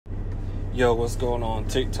Yo, what's going on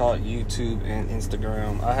TikTok, YouTube, and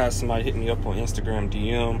Instagram? I had somebody hit me up on Instagram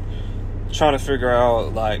DM trying to figure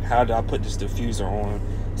out like how did I put this diffuser on.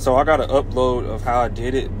 So I got an upload of how I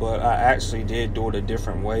did it, but I actually did do it a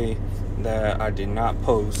different way that I did not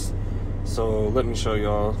post. So let me show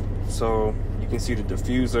y'all. So you can see the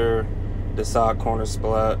diffuser, the side corner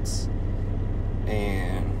splats,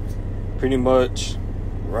 and pretty much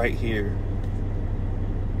right here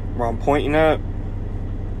where I'm pointing at,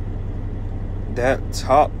 that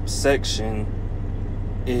top section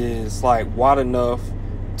is like wide enough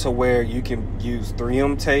to where you can use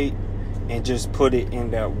 3M tape and just put it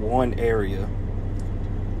in that one area.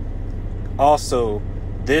 Also,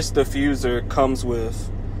 this diffuser comes with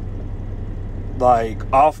like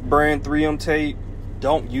off-brand 3M tape.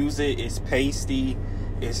 Don't use it. It's pasty.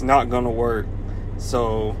 It's not gonna work.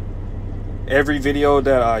 So every video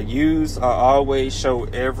that I use, I always show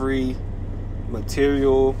every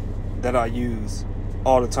material that I use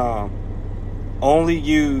all the time. Only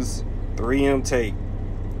use 3M tape.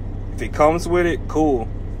 If it comes with it, cool,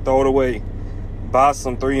 throw it away. Buy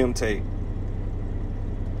some 3M tape.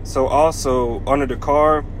 So also under the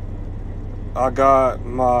car, I got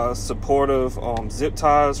my supportive zip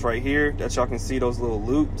ties right here that y'all can see those little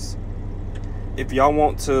loops. If y'all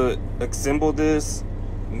want to assemble this,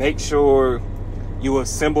 make sure you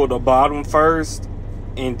assemble the bottom first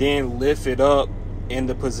and then lift it up in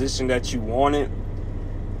the position that you want it,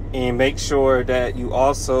 and make sure that you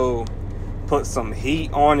also put some heat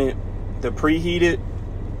on it to preheat it,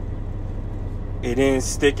 and then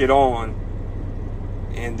stick it on,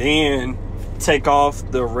 and then take off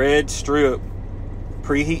the red strip,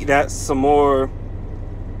 preheat that some more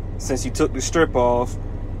since you took the strip off,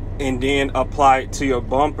 and then apply it to your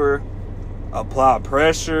bumper. Apply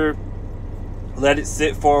pressure, let it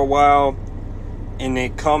sit for a while, and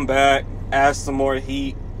then come back, add some more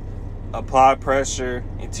heat, apply pressure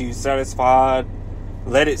until you're satisfied,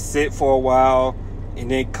 let it sit for a while, and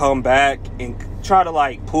then come back and try to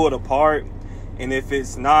like pull it apart. And if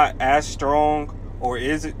it's not as strong, or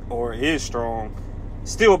is strong,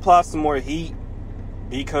 still apply some more heat,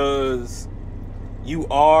 because you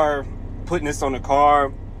are putting this on the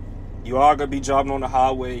car. You are going to be driving on the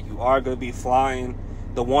highway. You are going to be flying.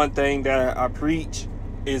 The one thing that I preach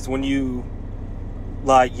is when you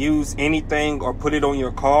like use anything or put it on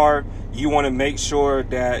your car, you want to make sure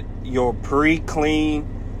that your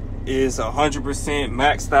pre-clean is 100%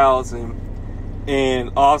 maxed out,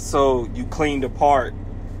 and also you clean the part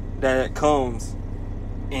that it comes,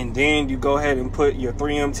 and then you go ahead and put your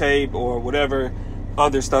 3M tape or whatever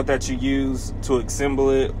other stuff that you use to assemble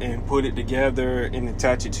it and put it together and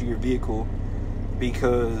attach it to your vehicle.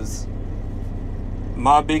 Because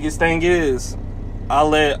my biggest thing is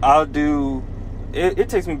it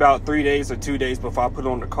takes me about 3 days or 2 days before I put it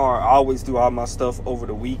on the car. I always do all my stuff over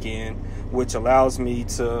the weekend, which allows me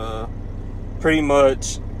to pretty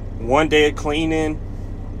much 1 day of cleaning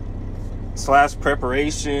 /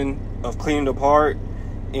 preparation of cleaning the part,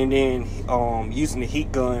 and then using the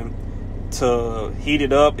heat gun to heat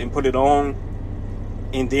it up and put it on.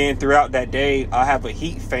 And then throughout that day, I have a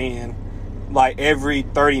heat fan. Like every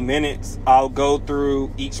 30 minutes, I'll go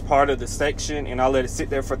through each part of the section and I'll let it sit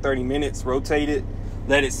there for 30 minutes, rotate it,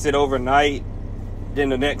 let it sit overnight. Then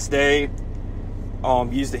the next day,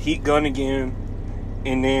 use the heat gun again,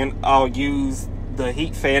 and then I'll use the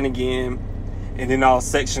heat fan again, and then I'll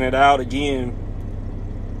section it out again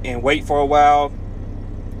and wait for a while,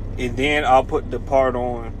 and then I'll put the part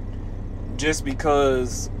on, just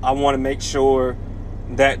because I want to make sure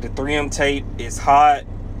that the 3M tape is hot.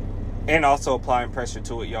 And also applying pressure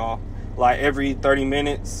to it, y'all. Like every 30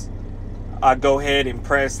 minutes, I go ahead and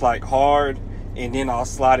press like hard, and then I'll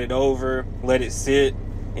slide it over, let it sit,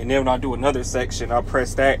 and then when I do another section, I'll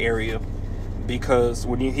press that area. Because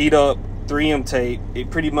when you heat up 3M tape, it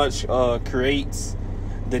pretty much creates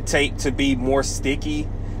the tape to be more sticky.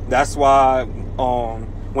 That's why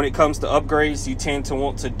when it comes to upgrades, you tend to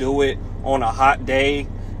want to do it on a hot day,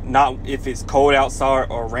 not if it's cold outside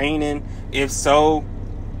or raining. If so,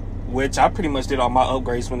 which I pretty much did all my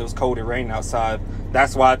upgrades when it was cold and raining outside.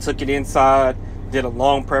 That's why I took it inside, did a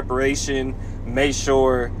long preparation, made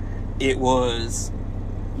sure it was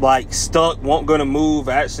like stuck, won't gonna move.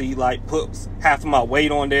 I actually like put half of my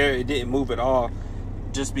weight on there. It didn't move at all,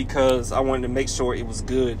 just because I wanted to make sure it was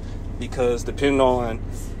good. Because depending on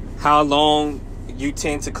how long you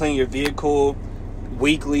tend to clean your vehicle,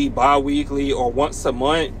 weekly, bi-weekly, or once a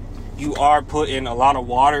month, you are putting a lot of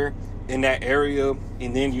water in that area,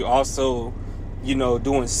 and then you also,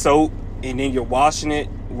 doing soap, and then you're washing it,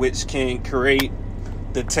 which can create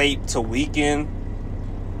the tape to weaken.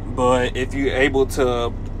 But if you're able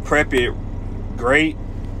to prep it great,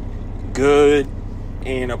 good,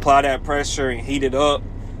 and apply that pressure and heat it up,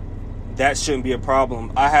 that shouldn't be a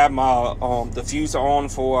problem. I have my diffuser on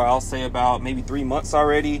for, I'll say, about maybe 3 months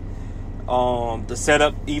already. The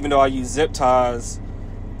setup, even though I use zip ties,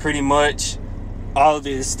 pretty much all of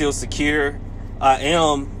it is still secure. I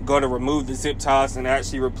am going to remove the zip ties and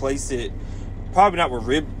actually replace it, probably not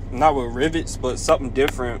with rivets, but something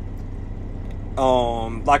different,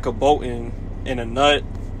 like a bolt and a nut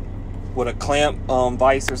with a clamp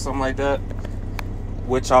vise or something like that,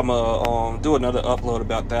 which I'm gonna do another upload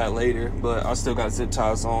about that later. But I still got zip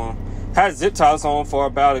ties on. Had zip ties on for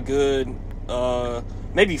about a good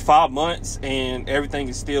maybe 5 months, and everything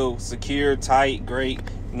is still secure, tight, great,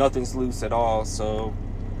 nothing's loose at all. So,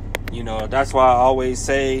 you know, that's why I always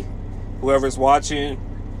say, whoever's watching,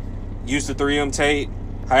 use the 3M tape.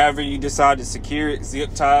 However you decide to secure it,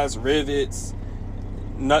 zip ties, rivets,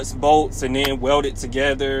 nuts, bolts, and then weld it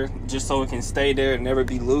together just so it can stay there and never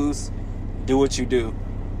be loose. Do what you do.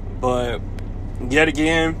 But yet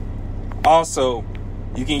again, also,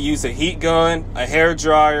 you can use a heat gun, a hair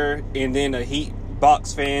dryer, and then a heat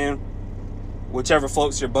box fan, whichever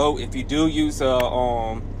floats your boat. If you do use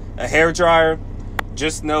a hair dryer,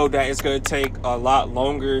 just know that it's going to take a lot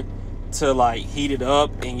longer to like heat it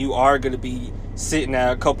up, and you are going to be sitting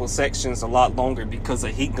at a couple sections a lot longer, because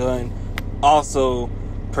a heat gun also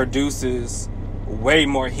produces way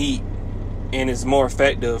more heat and is more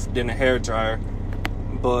effective than a hair dryer.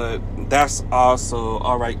 But that's also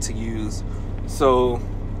all right to use. So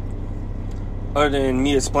other than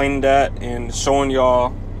me explaining that and showing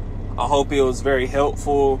y'all, I hope it was very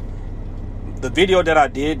helpful. The video that I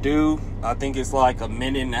did do, I think it's like 1.5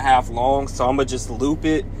 minutes long, so I'm gonna just loop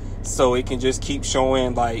it so it can just keep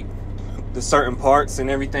showing like the certain parts and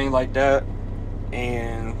everything like that.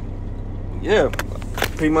 And yeah,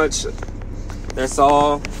 pretty much that's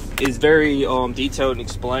all. It's very detailed and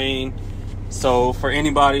explained. So for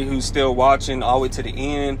anybody who's still watching all the way to the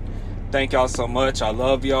end, thank y'all so much. I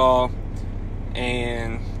love y'all,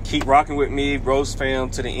 and keep rocking with me, Rose Fam,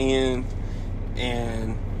 to the end.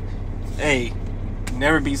 And hey,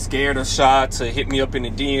 never be scared or shy to hit me up in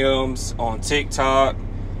the DMs on TikTok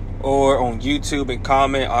or on YouTube and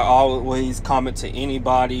comment. I always comment to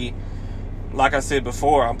anybody. Like I said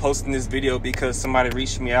before, I'm posting this video because somebody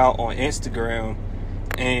reached me out on Instagram,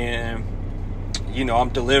 and you know, I'm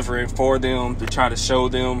delivering for them to try to show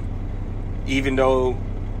them, even though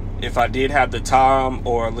if I did have the time,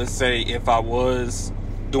 or let's say if I was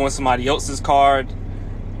doing somebody else's card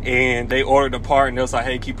and they ordered a part and they was like,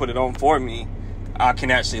 hey, can you put it on for me, I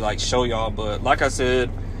can actually like show y'all. But like I said,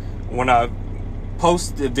 when I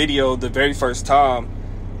posted the video the very first time,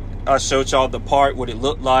 I showed y'all the part, what it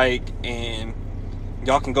looked like, and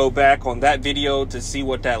y'all can go back on that video to see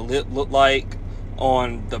what that lip looked like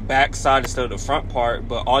on the back side instead of the front part.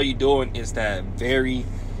 But all you're doing is that very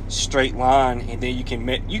straight line, and then you can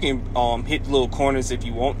hit the little corners if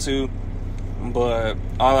you want to. But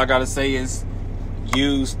all I gotta say is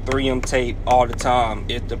use 3M tape all the time.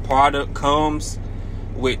 If the product comes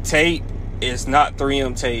with tape, it's not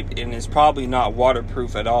 3M tape, and it's probably not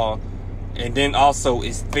waterproof at all. And then also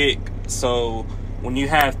it's thick, so when you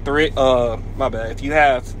have if you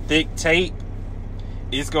have thick tape,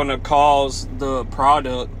 it's gonna cause the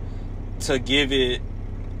product to give it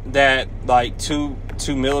that like 2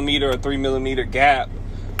 millimeter or 3 millimeter gap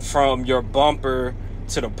from your bumper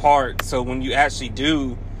to the part. So when you actually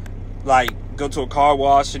do like go to a car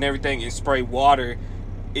wash and everything and spray water,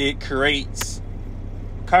 it creates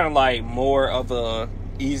kind of like more of a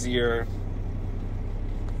easier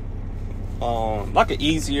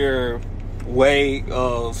way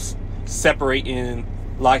of separating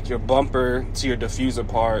like your bumper to your diffuser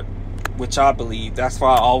part, which I believe. That's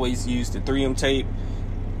why I always use the 3M tape,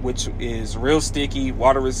 which is real sticky,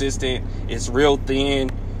 water resistant. It's real thin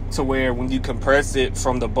to where when you compress it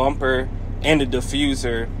from the bumper and the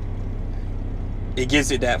diffuser, it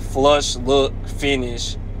gives it that flush look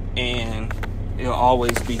finish, and it'll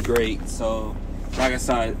always be great. So like I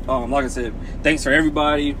said, thanks for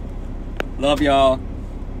everybody. Love y'all.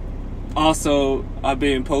 Also, I've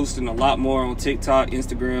been posting a lot more on TikTok,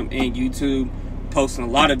 Instagram, and YouTube. Posting a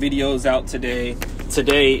lot of videos out today.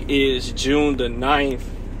 Today is June the 9th,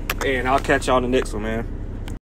 and I'll catch y'all in the next one, man.